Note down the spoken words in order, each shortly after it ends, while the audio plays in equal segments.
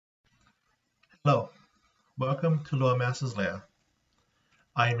Hello, welcome to Loremaster's Lair.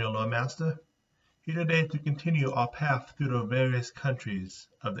 I am your Loremaster, here today to continue our path through the various countries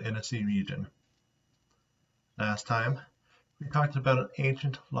of the Inner Sea region. Last time, we talked about an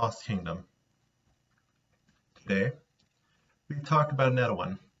ancient lost kingdom. Today, we talk about another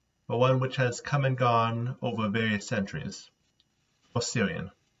one, but one which has come and gone over various centuries,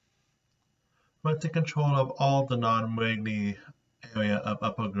 Osirion. Once in control of all the non-Magni area of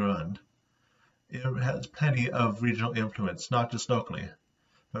Upper Grund, it has plenty of regional influence, not just locally,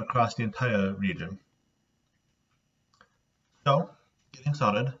 but across the entire region. So, getting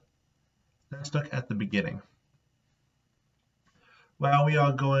started, let's look at the beginning. While we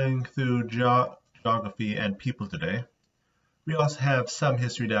are going through geography and people today, we also have some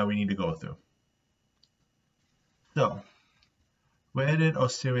history that we need to go through. So, where did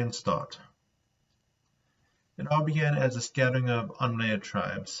Osirion start? It all began as a scattering of unrelated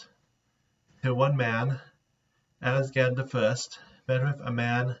tribes, till one man, Asgard I, met with a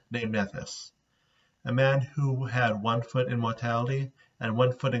man named Nethys, a man who had 1 foot in mortality and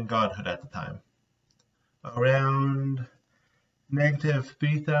 1 foot in godhood at the time. Around negative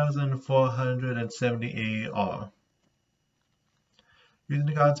 3,470 AR. Using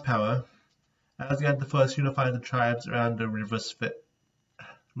the god's power, Asgard I unified the tribes around the river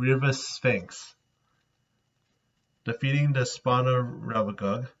Sphinx, defeating the spawner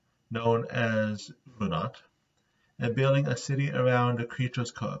Ravagog, known as Runot, and building a city around the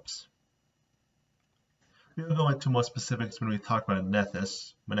creature's corpse. We will go into more specifics when we talk about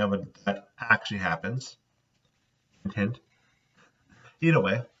Nethys, whenever that actually happens. Hint. Either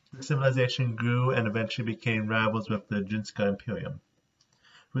way, the civilization grew and eventually became rivals with the Jistka Imperium,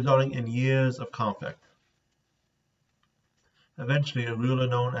 resulting in years of conflict. Eventually, a ruler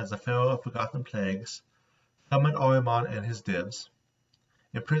known as the Pharaoh of Forgotten Plagues summoned Oromon and his divs,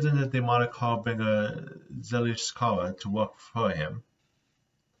 imprisoned the demonic harbinger Zelishkara to work for him,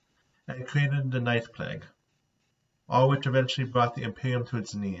 and created the Night Plague, all which eventually brought the Imperium to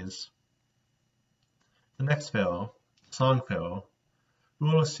its knees. The next pharaoh, Song Pharaoh,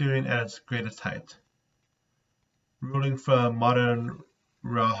 ruled Osirion at its greatest height, ruling from modern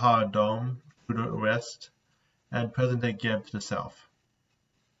Rahadom to the west and present-day Geb to the south.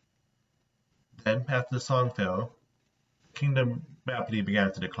 Then, after the Song Pharaoh, the kingdom rapidly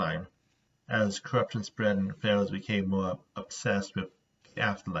began to decline, as corruption spread and pharaohs became more obsessed with the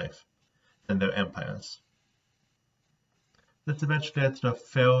afterlife than their empires. This eventually led to the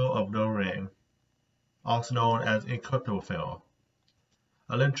Pharaoh of No Reign, also known as Incorruptible Pharaoh,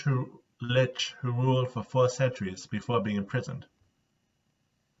 a lich who ruled for 4 centuries before being imprisoned.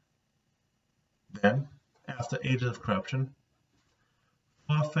 Then, after ages of corruption,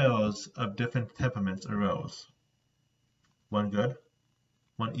 4 pharaohs of different temperaments arose. 1 good,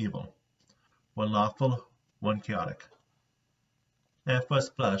 1 evil, 1 lawful, 1 chaotic. At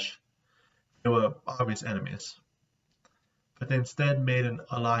first blush, they were obvious enemies, but they instead made an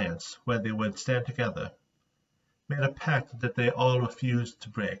alliance where they would stand together, made a pact that they all refused to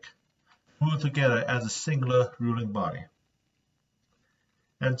break, rule together as a singular ruling body.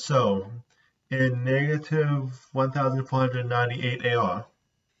 And so, in negative 1498 AR,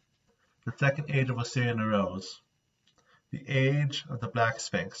 the Second Age of Osirion arose, the Age of the Black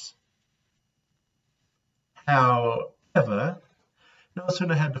Sphinx. However, no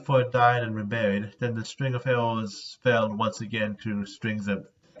sooner had the 4 died and reburied than the string of pharaohs fell once again to strings of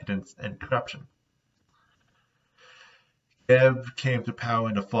decadence and corruption. Geb came to power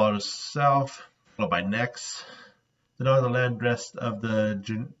in the far south, followed by Nex. The northern land west of the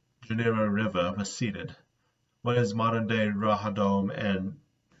Genera River was ceded, what is modern-day Rahadom and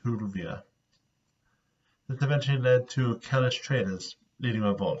Huduvia. This eventually led to Kelish traders leading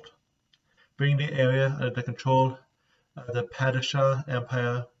revolt, bringing the area under the control of the Padishah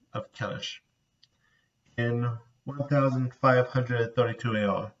Empire of Kelish in 1532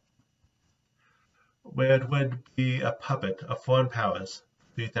 AR, where it would be a puppet of foreign powers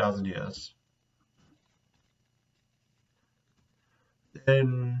for 3,000 years.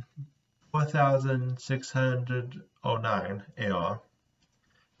 In 4609 AR,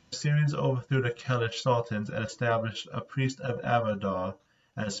 the Assyrians overthrew the Kelish sultans and established a priest of Avadar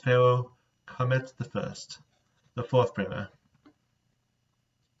as Pharaoh Khamet I, the Fourth Bringer.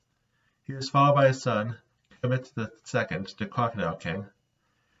 He was followed by his son, Khamet II, the Crocodile King,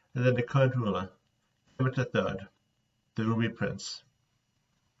 and then the current ruler, Khamet III, the Ruby Prince.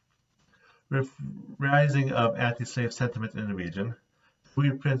 With rising of anti-slave sentiment in the region, the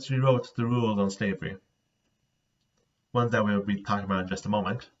Ruby Prince rewrote the rules on slavery, ones that we'll be talking about in just a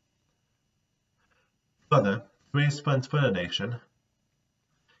moment. Further, to raise funds for the nation,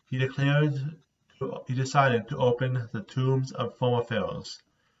 he declared he decided to open the tombs of former pharaohs,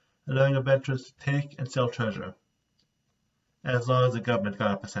 allowing adventurers to take and sell treasure, as long as the government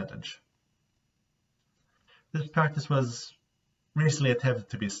got a percentage. This practice was recently attempted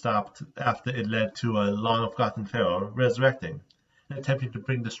to be stopped after it led to a long-forgotten pharaoh resurrecting and attempting to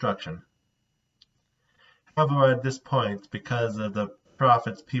bring destruction. However, at this point, because of the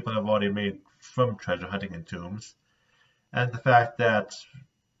profits people have already made from treasure hunting in tombs, and the fact that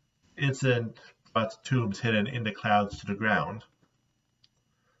incident brought tombs hidden in the clouds to the ground,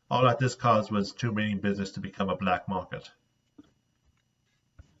 all that this caused was tomb raiding business to become a black market.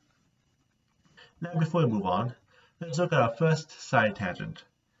 Now, before we move on, let's look at our first side tangent,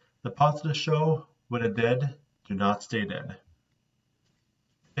 the parts of the show where the dead do not stay dead.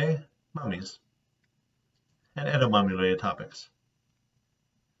 Okay, mummies, and other mummy-related topics.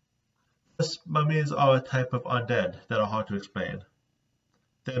 First, mummies are a type of undead that are hard to explain,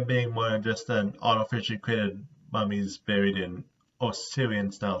 them being more than just an artificially created mummies buried in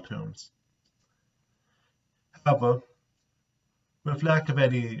Osirion-style tombs. However, with lack of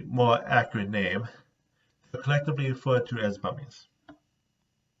any more accurate name, they are collectively referred to as mummies,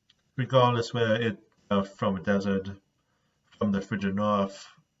 regardless whether it's from a desert, from the frigid north,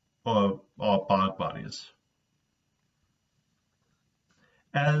 or bog bodies.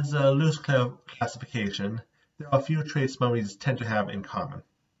 As a loose classification, there are a few traits mummies tend to have in common.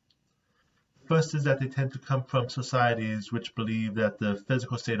 The first is that they tend to come from societies which believe that the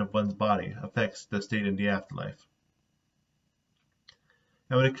physical state of one's body affects the state in the afterlife.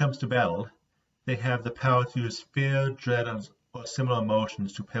 And when it comes to battle, they have the power to use fear, dread, or similar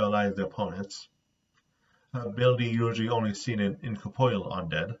emotions to paralyze their opponents, an ability usually only seen in incorporeal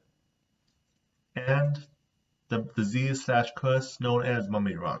undead, and the disease/curse known as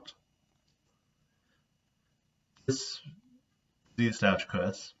mummy rot. This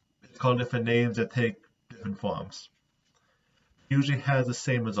disease/curse is called different names that take different forms. It usually has the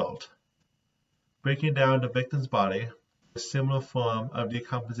same result: breaking down the victim's body, a similar form of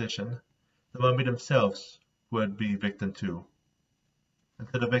decomposition the mummy themselves would be victim to,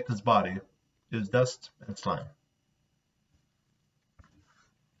 until the victim's body is dust and slime.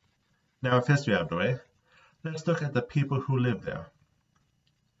 Now, with history out of the way, let's look at the people who live there.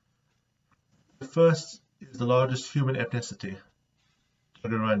 The first is the largest human ethnicity, the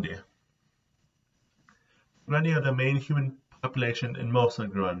Gurundi. Gurundi are the main human population in most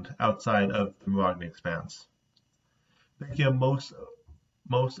of Grund outside of the Maragni Expanse, making up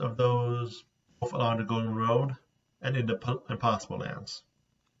most of those both along the Golden Road and in the Impossible Lands.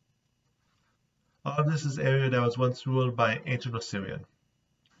 All of this is area that was once ruled by ancient Osirion,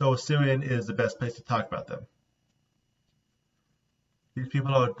 so Osirion is the best place to talk about them. These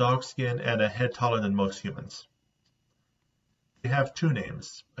people are dark-skinned and a head taller than most humans. They have two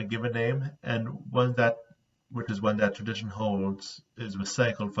names, a given name, and one that tradition holds is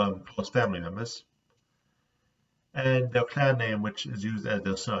recycled from close family members, and their clan name, which is used as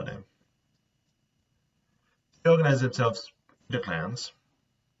their surname. They organize themselves into clans,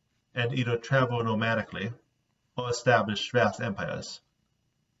 and either travel nomadically or establish vast empires.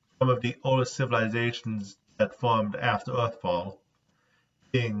 Some of the oldest civilizations that formed after Earthfall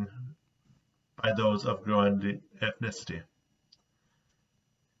being by those of Gurundi ethnicity,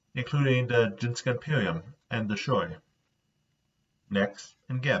 including the Jistka Imperium and the Shoi, Nex,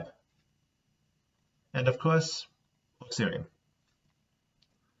 and Geb, and of course, Osirion.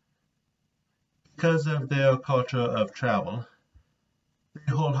 Because of their culture of travel,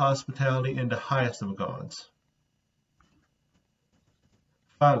 they hold hospitality in the highest of regards.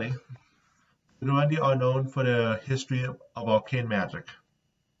 Finally, the Gurundi are known for their history of arcane magic.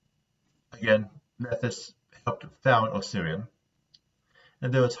 Again, Nethys helped found Osirion,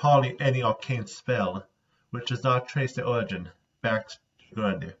 and there is hardly any arcane spell which does not trace their origin back to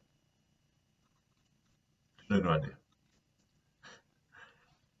Gurundi.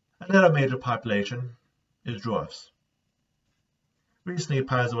 Another major population is dwarfs. Recently,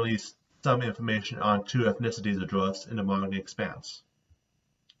 Pies released some information on two ethnicities of dwarfs in the Maragni Expanse.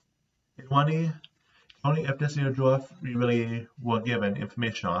 In Wani, the only ethnicity of dwarf we really were given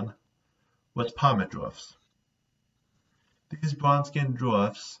information on was pommet dwarfs. These bronze-skinned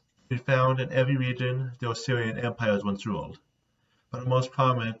dwarfs can be found in every region the Osirian Empire once ruled, but are most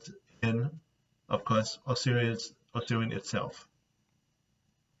prominent in, of course, Osirion itself.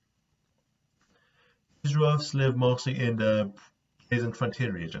 These dwarfs live mostly in the Brazen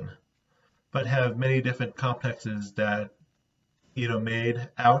Frontier region, but have many different complexes that either made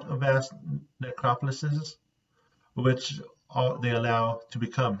out of vast necropolises, or which they allow to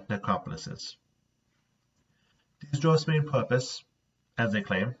become necropolises. These dwarfs' main purpose, as they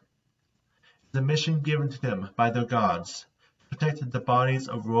claim, The mission given to them by their gods protected the bodies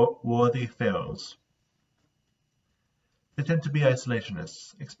of worthy pharaohs. They tend to be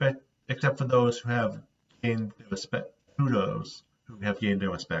isolationists, except for those who have gained their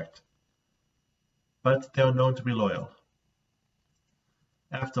respect. But they are known to be loyal.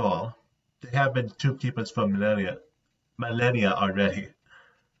 After all, they have been tomb keepers for millennia already.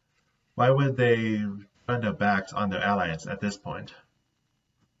 Why would they turn their backs on their allies at this point?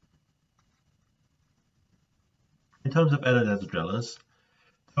 In terms of other desert dwellers,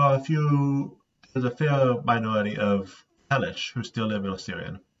 there's a fair minority of hellish who still live in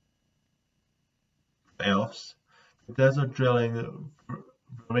Osirion. For elves, the desert dwelling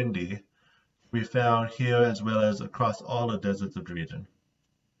Verindi can be found here as well as across all the deserts of the region.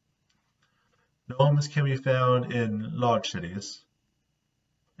 Gnomes can be found in large cities,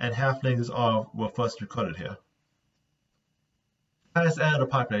 and halflings were first recorded here. The highest out of the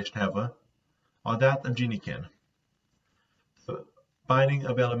population, however, are that of Jistka, the binding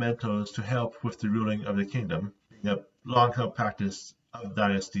of elementals to help with the ruling of the kingdom, being a long-held practice of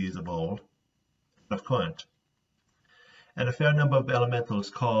dynasties of old and of current, and a fair number of elementals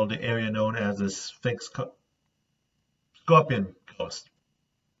call the area known as the Sphinx Scorpion Coast.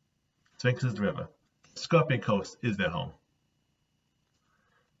 Sphinx is the river. Scorpion Coast is their home.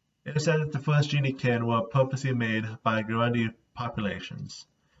 It is said that the first Jistka were purposely made by Gurundi populations,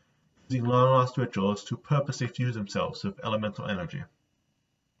 using long-lost rituals to purposely fuse themselves with elemental energy.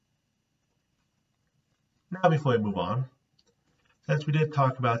 Now before we move on, since we did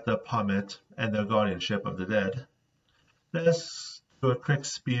talk about the Pamet and their guardianship of the dead, let's do a quick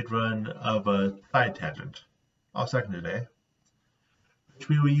speed run of a side tangent, our second today, which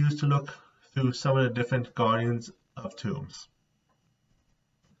we will use to look through some of the different guardians of tombs.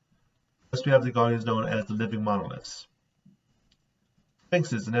 First we have the guardians known as the living monoliths.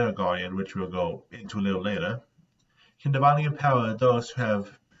 Sphinx is another guardian, which we'll go into a little later, can divinely empower those who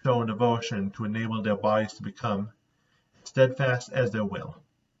have shown devotion to enable their bodies to become steadfast as their will.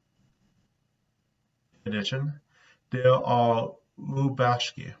 In addition, there are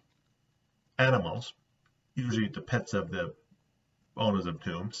Ubashki, animals, usually the pets of the owners of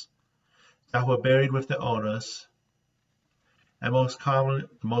tombs, that were buried with their owners, and the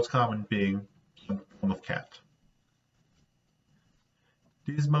most common being the form of cat.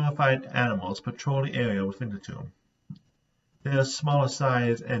 These mummified animals patrol the area within the tomb. They are smaller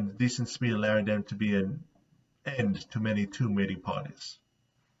size and decent speed, allowing them to be an end to many tomb raiding parties.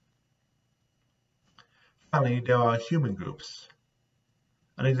 Finally, there are human groups.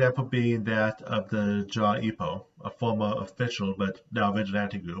 An example being that of the Ja Ipo, a former official but now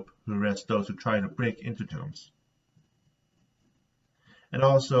vigilante group who arrests those who try to break into tombs, and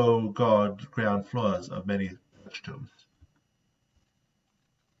also guard ground floors of many such tombs.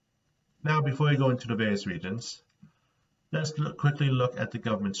 Now, before we go into the various regions, let's quickly look at the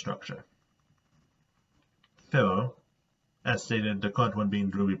government structure. Pharaoh, as stated, the current one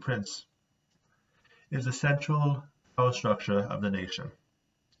being the Ruby Prince, is the central power structure of the nation.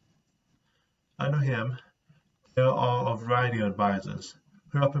 Under him, there are a variety of advisors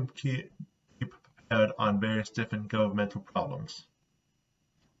who help him keep prepared on various different governmental problems.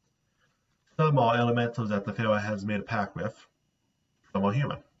 Some are elementals that the Pharaoh has made a pact with, some are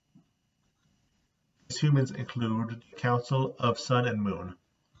human. These humans include the Council of Sun and Moon,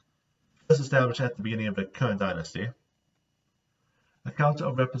 first established at the beginning of the current dynasty, a council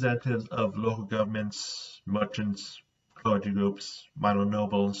of representatives of local governments, merchants, clergy groups, minor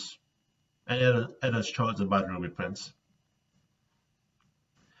nobles, and others chosen by the Ruby Prince.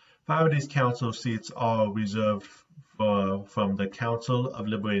 5 of these council seats are reserved from the Council of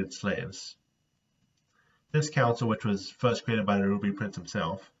Liberated Slaves. This council, which was first created by the Ruby Prince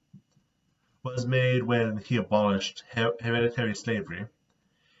himself, was made when he abolished hereditary slavery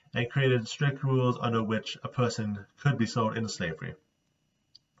and created strict rules under which a person could be sold into slavery.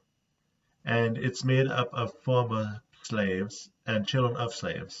 And it's made up of former slaves and children of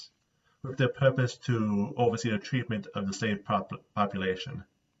slaves, with the purpose to oversee the treatment of the slave population,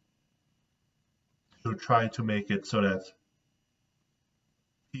 to try to make it so that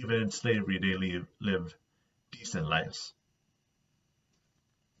even in slavery they live decent lives.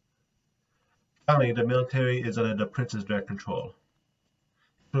 Finally, the military is under the prince's direct control,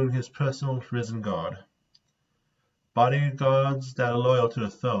 including his personal risen guard, bodyguards that are loyal to the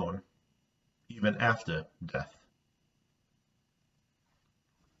throne even after death.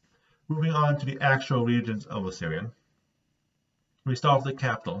 Moving on to the actual regions of Osirion, we start with the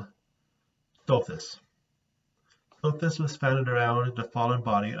capital, Sothis. Sothis was founded around the fallen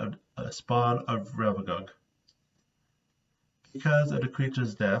body of a spawn of Revagug. Because of the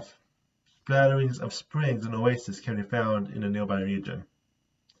creature's death, splatterings of springs and oases can be found in the nearby region,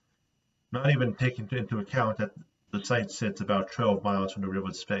 not even taking into account that the site sits about 12 miles from the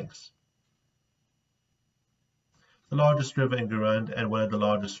river Sphinx, the largest river in Garund and one of the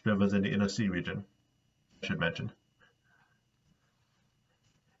largest rivers in the Inner Sea region, I should mention.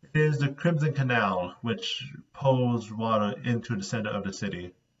 It is the Crimson Canal which pulls water into the center of the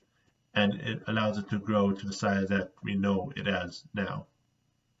city, and it allows it to grow to the size that we know it as now.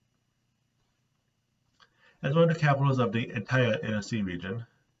 As one of the capitals of the entire Inner Sea region,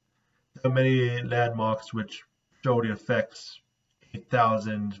 there are many landmarks which show the effects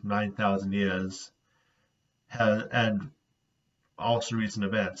 8,000, 9,000 years and also recent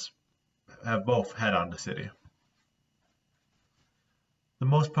events have both had on the city. The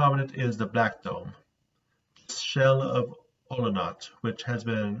most prominent is the Black Dome, a shell of Olonot, which has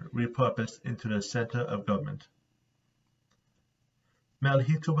been repurposed into the center of government.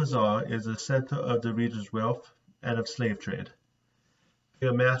 Malhito Bazaar is the center of the region's wealth and of slave trade,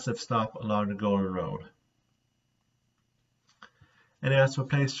 a massive stop along the Golden Road. And as for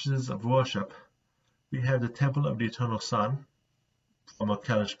places of worship, we have the Temple of the Eternal Sun, from a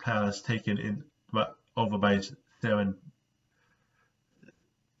Kellish palace taken over by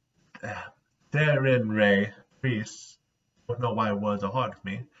Serenray priests. I don't know why words are hard for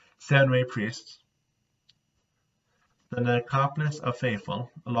me. Serenray priests. The necropolis of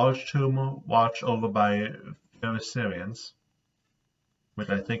Faithful, a large tomb watched over by Osirions, which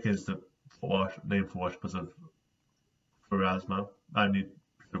I think is the name for worshippers of Pharasma. I need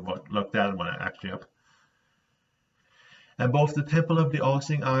to look that one actually up. And both the Temple of the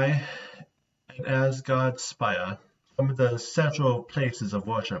All-Seeing Eye and Asgard's Spire, some of the central places of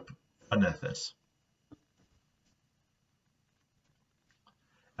worship for Nethys.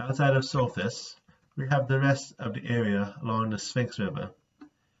 Outside of Sothis, we have the rest of the area along the Sphinx River,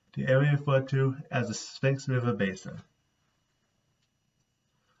 the area referred to as the Sphinx River Basin.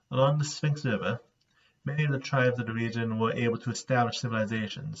 Along the Sphinx River, many of the tribes of the region were able to establish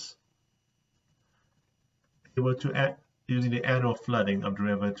civilizations, using the annual flooding of the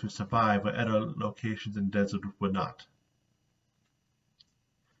river to survive where other locations in the desert were not.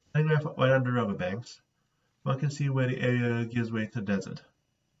 Right on the riverbanks, one can see where the area gives way to desert,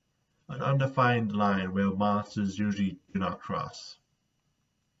 an undefined line where monsters usually do not cross.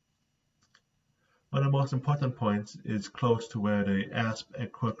 One of the most important points is close to where the Asp and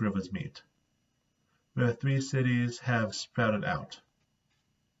Quirk rivers meet, where 3 cities have sprouted out.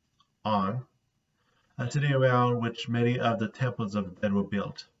 On, a city around which many of the temples of the dead were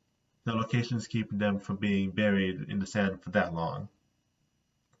built, the locations keeping them from being buried in the sand for that long.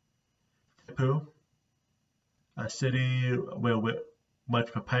 Tipu, a city where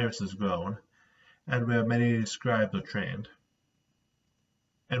much papyrus is grown, and where many scribes are trained.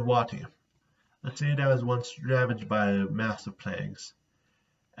 And Wati, a city that was once ravaged by massive plagues,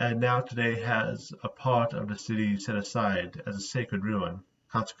 and now today has a part of the city set aside as a sacred ruin,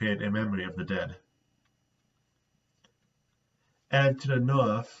 consecrated in memory of the dead. And to the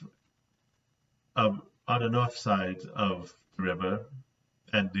north, on the north side of the river,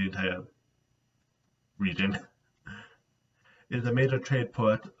 and the entire region, is a major trade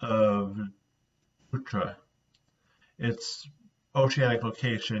port of Utra. Its oceanic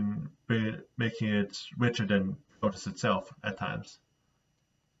location making it richer than Otis itself at times.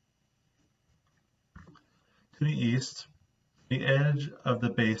 To the east, the edge of the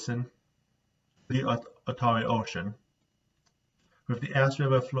basin, the Otari Ocean, with the Ass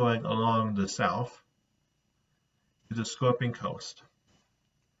River flowing along the south, is the Scorpion Coast.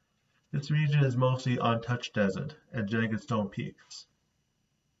 This region is mostly untouched desert and jagged stone peaks.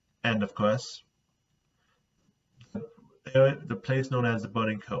 And of course, the place known as the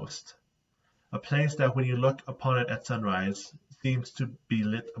Burning Coast, a place that when you look upon it at sunrise seems to be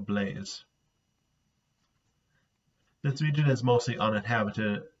lit ablaze. This region is mostly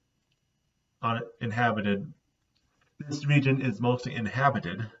uninhabited. This region is mostly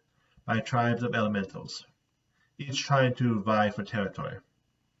inhabited by tribes of elementals, each trying to vie for territory.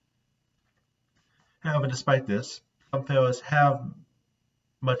 However, despite this, some pharaohs have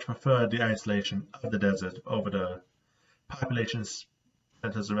much preferred the isolation of the desert over the population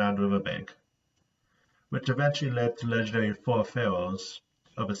centers around the riverbank, which eventually led to legendary 4 pharaohs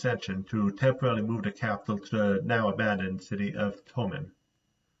of Ascension to temporarily move the capital to the now abandoned city of Tomin.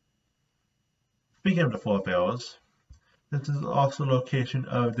 Speaking of the 4 pharaohs, this is also the location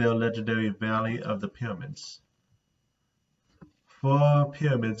of their legendary Valley of the Pyramids. 4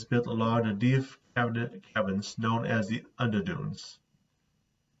 pyramids built along the deep caverns known as the Underdunes,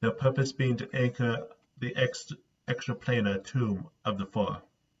 their purpose being to anchor the extraplanar tomb of the 4.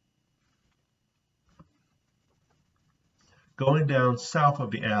 Going down south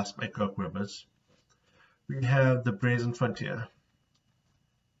of the Asp and Crook rivers, we have the Brazen Frontier.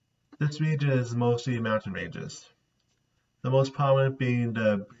 This region is mostly mountain ranges, the most prominent being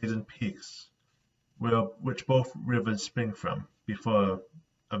the Brazen Peaks, which both rivers spring from, before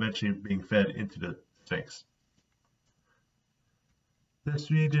eventually being fed into the Sphinx.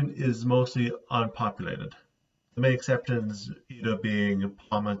 This region is mostly unpopulated, the main exceptions either being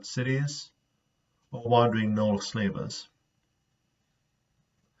palm cities or wandering knoll slavers.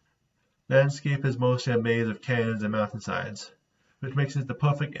 Landscape is mostly a maze of canyons and mountainsides, which makes it the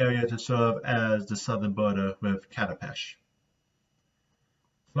perfect area to serve as the southern border with Katapesh.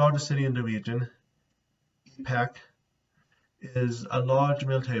 The largest city in the region, Ipak, is a large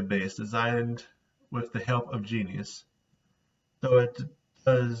military base designed with the help of genies, though it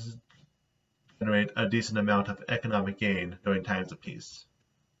does generate a decent amount of economic gain during times of peace.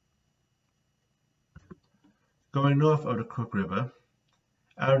 Going north of the Crook River,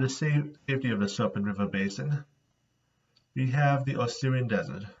 out of the safety of the Serpent River Basin, we have the Osirion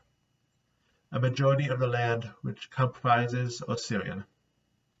Desert, a majority of the land which comprises Osirion.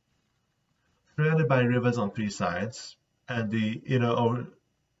 Surrounded by rivers on three sides, and the inner ocean,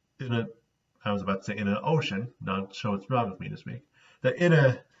 not sure what's wrong with me this week, the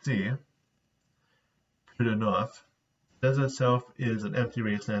inner sea to the north, the desert itself is an empty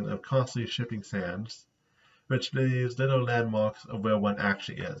wasteland of constantly shifting sands, which leaves little landmarks of where one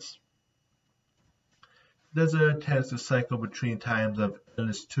actually is. The desert tends to cycle between times of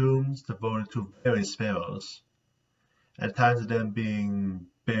endless tombs devoted to various pharaohs, and times of them being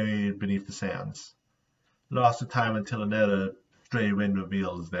buried beneath the sands, lost to time until another stray wind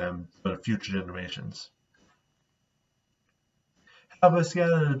reveals them for future generations. However,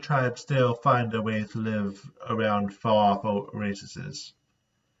 scattered tribes still find their way to live around far-off oases,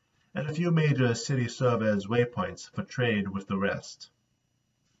 and a few major cities serve as waypoints for trade with the rest.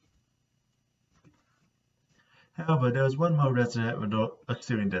 However, there is one more resident of the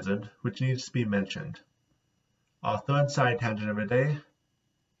Osirion Desert which needs to be mentioned. Our third side tangent of the day,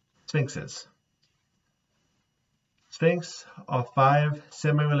 Sphinxes. Sphinx are 5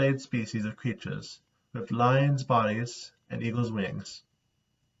 semi-related species of creatures with lions' bodies and eagles' wings.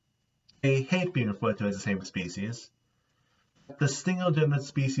 They hate being referred to as the same species. The single-gender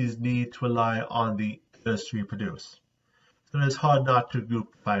species need to rely on the others to reproduce, so it is hard not to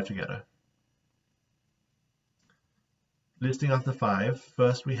group 5 together. Listing off the 5,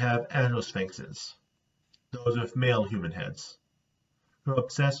 first we have Anglo-Sphinxes, those with male human heads, who are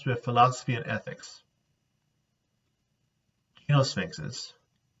obsessed with philosophy and ethics. Genosphinxes,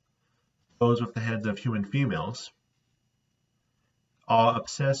 those with the heads of human females, are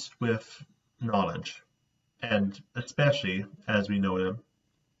obsessed with knowledge, and especially, as we know them,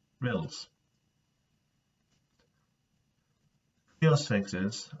 riddles.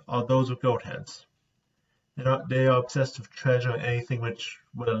 Geosphinxes are those with goat heads. They are obsessed with treasure and anything which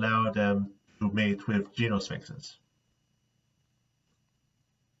would allow them to mate with genosphinxes.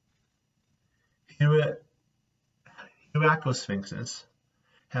 Heraclosphinxes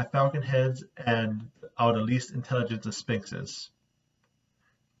have falcon heads and are the least intelligent of sphinxes,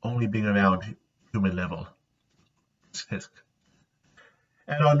 only being around human level,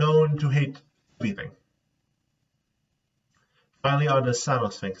 and are known to hate everything. Finally are the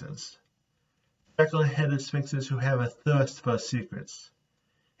Sanosphinxes, freckle-headed sphinxes who have a thirst for secrets,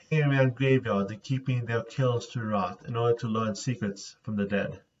 hanging around graveyards and keeping their kills to rot in order to learn secrets from the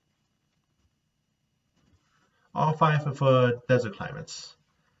dead. All 5 prefer desert climates,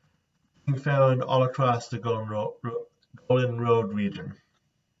 being found all across the Golden Road region.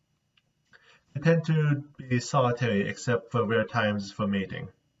 They tend to be solitary except for rare times for mating,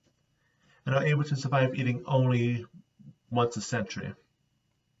 and are able to survive eating only once a century.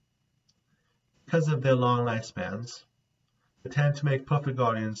 Because of their long lifespans, they tend to make perfect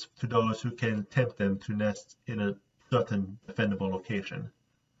guardians to those who can tempt them to nest in a certain defendable location.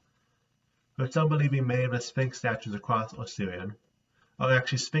 With some believing many of the Sphinx statues across Osirion are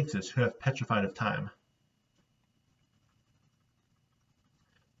actually sphinxes who have petrified of time.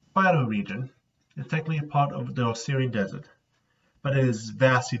 The Final region is technically a part of the Osirion Desert, but it is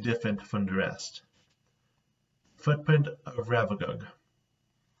vastly different from the rest. Footprint of Ravagug.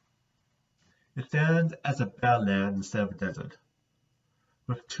 It stands as a badland instead of a desert,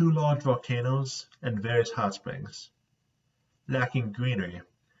 with 2 large volcanoes and various hot springs, lacking greenery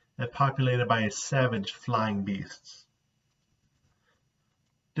and populated by savage flying beasts.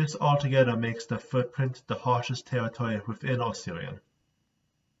 This altogether makes the footprint the harshest territory within Osirion.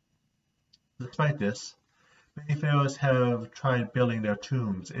 Despite this, many pharaohs have tried building their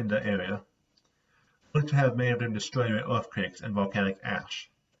tombs in the area, only to have many of them destroyed by earthquakes and volcanic ash.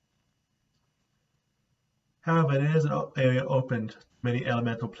 However, it is an area open to many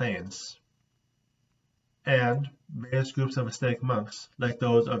elemental planes, and various groups of ascetic monks, like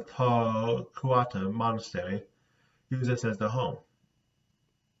those of Torquemada Monastery, use this as their home.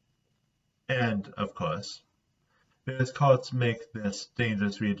 And, of course, various cults make this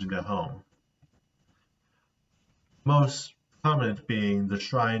dangerous region their home. Most prominent being the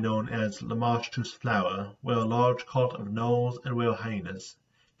shrine known as Loremaster's Flower, where a large cult of gnolls and whale hyenas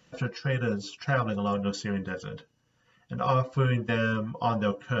capture traders traveling along the Osirion desert, and offering them on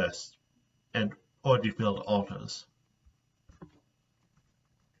their cursed and orgy-filled altars.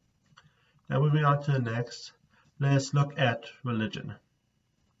 Now moving on to the next, let's look at religion.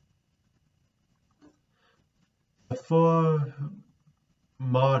 The four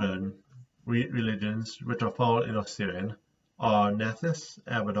modern religions which are followed in Osirion are Nethys,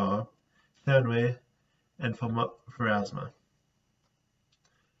 Abadar, Fenway, and Pharasma.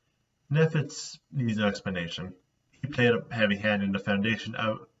 Nethys needs no explanation. He played a heavy hand in the foundation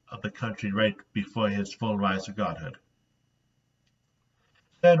of the country right before his full rise to godhood.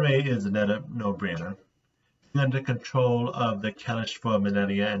 Fenway is another no-brainer. Being under control of the Kellish for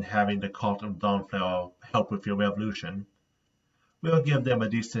millennia and having the cult of Dawnflower help with your revolution will give them a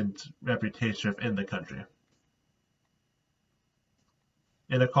decent reputation in the country.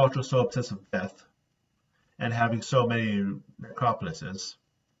 In a culture so obsessed with death, and having so many necropolises,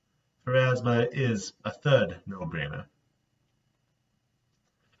 Pharasma is a third no-brainer.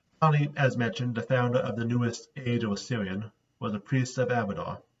 Finally, as mentioned, the founder of the newest age of Osirion was a priest of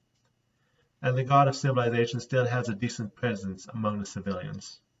Abadar, and the god of civilization still has a decent presence among the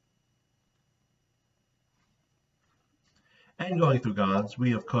civilians. And going through gods,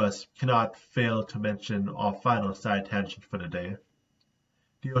 we of course cannot fail to mention our final side tangent for the day,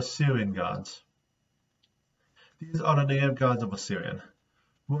 the Osirion gods. These are the native gods of Osirion,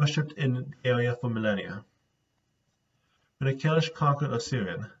 worshipped in the area for millennia. When the Kellish conquered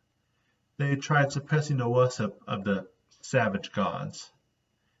Osirion, they tried suppressing the worship of the savage gods,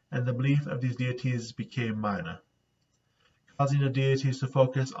 and the belief of these deities became minor, causing the deities to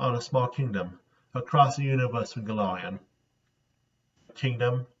focus on a small kingdom across the universe from Galarian, the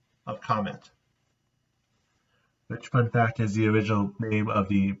Kingdom of Comet, which, fun fact, is the original name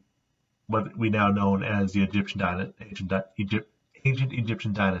of what we now know as the ancient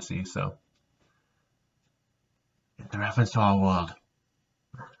Egyptian dynasty. So, it's a reference to our world.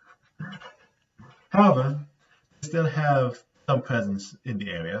 However, they still have some presence in the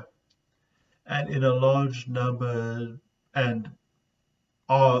area, and in a large number, and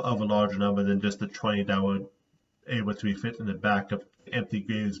all of a larger number than just the 20 that were able to be fit in the back of the Empty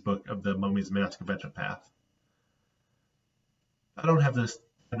Graves book of the Mummy's Mask Adventure Path. I don't have to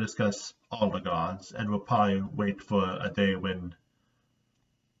discuss all the gods, and we'll probably wait for a day when,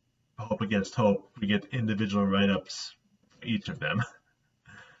 hope against hope, we get individual write-ups for each of them.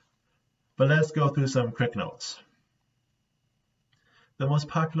 But let's go through some quick notes. The most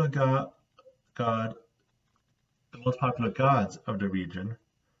popular gods of the region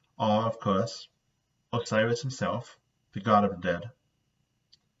are, of course, Osiris himself, the god of the dead;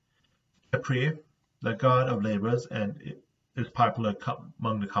 Capri, the god of laborers and is popular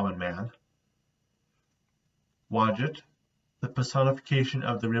among the common man; Wadjet, the personification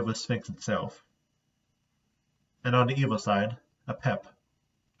of the river Sphinx itself; and on the evil side, Apep,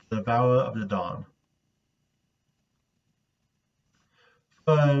 the devourer of the dawn.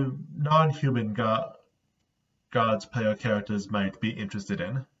 For non-human gods player characters might be interested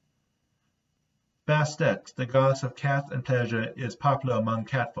in, Bastet, the goddess of cats and pleasure, is popular among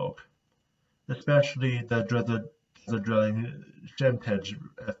catfolk, especially the desert-dwelling Shemtej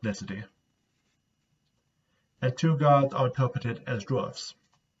ethnicity. And two gods are interpreted as dwarfs.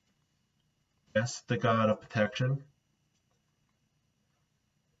 Yes, the god of protection,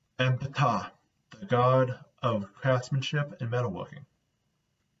 and Ptah, the god of craftsmanship and metalworking.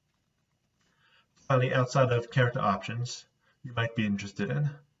 Finally, outside of character options you might be interested in,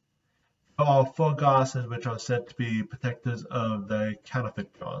 there are four goddesses which are said to be protectors of the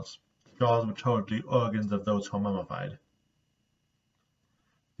counterfeit jaws which hold the organs of those who are mummified.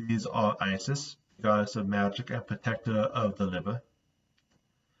 These are Isis, goddess of magic and protector of the liver;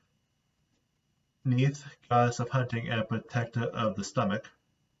 Neith, goddess of hunting and protector of the stomach;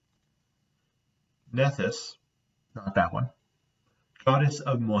 Nethys, not that one, goddess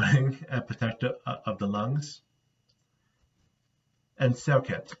of mourning and protector of the lungs; and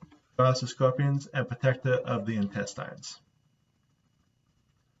Serket, goddess of scorpions and protector of the intestines.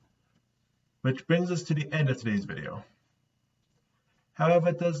 Which brings us to the end of today's video. However,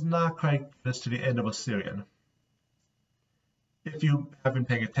 it does not quite get us to the end of Osirion. If you have been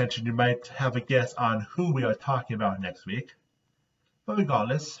paying attention, you might have a guess on who we are talking about next week. But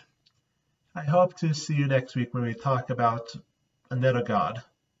regardless, I hope to see you next week when we talk about another god.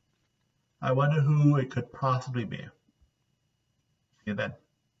 I wonder who it could possibly be. See you then.